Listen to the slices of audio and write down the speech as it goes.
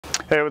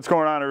Hey, what's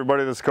going on,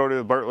 everybody? This is Cody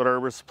with Bartlett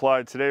Harbor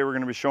Supply. Today we're going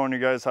to be showing you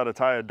guys how to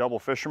tie a double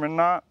fisherman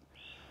knot.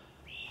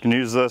 You can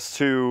use this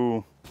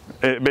to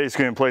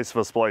basically in place of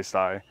a splice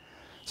tie.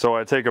 So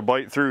I take a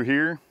bite through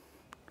here,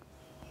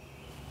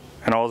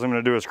 and all I'm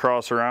going to do is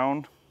cross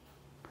around.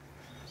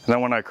 And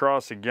then when I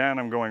cross again,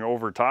 I'm going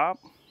over top,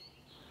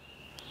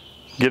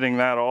 getting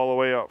that all the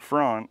way up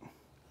front.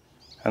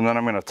 And then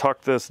I'm going to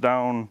tuck this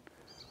down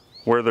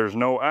where there's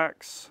no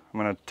X. I'm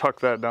going to tuck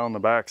that down the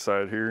back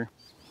side here.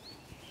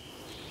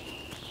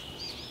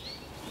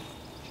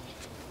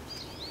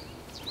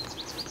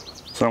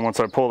 So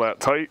once I pull that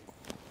tight,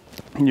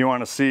 you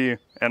want to see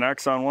an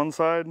X on one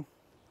side,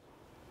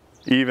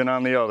 even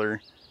on the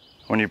other.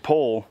 When you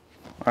pull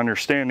on your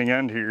standing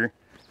end here,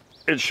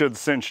 it should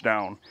cinch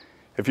down.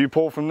 If you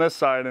pull from this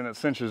side and it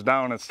cinches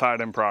down, it's tied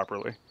in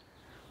properly.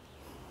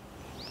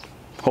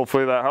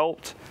 Hopefully that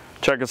helped.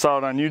 Check us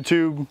out on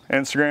YouTube,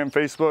 Instagram,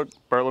 Facebook,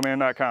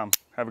 bartlettman.com.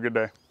 Have a good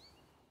day.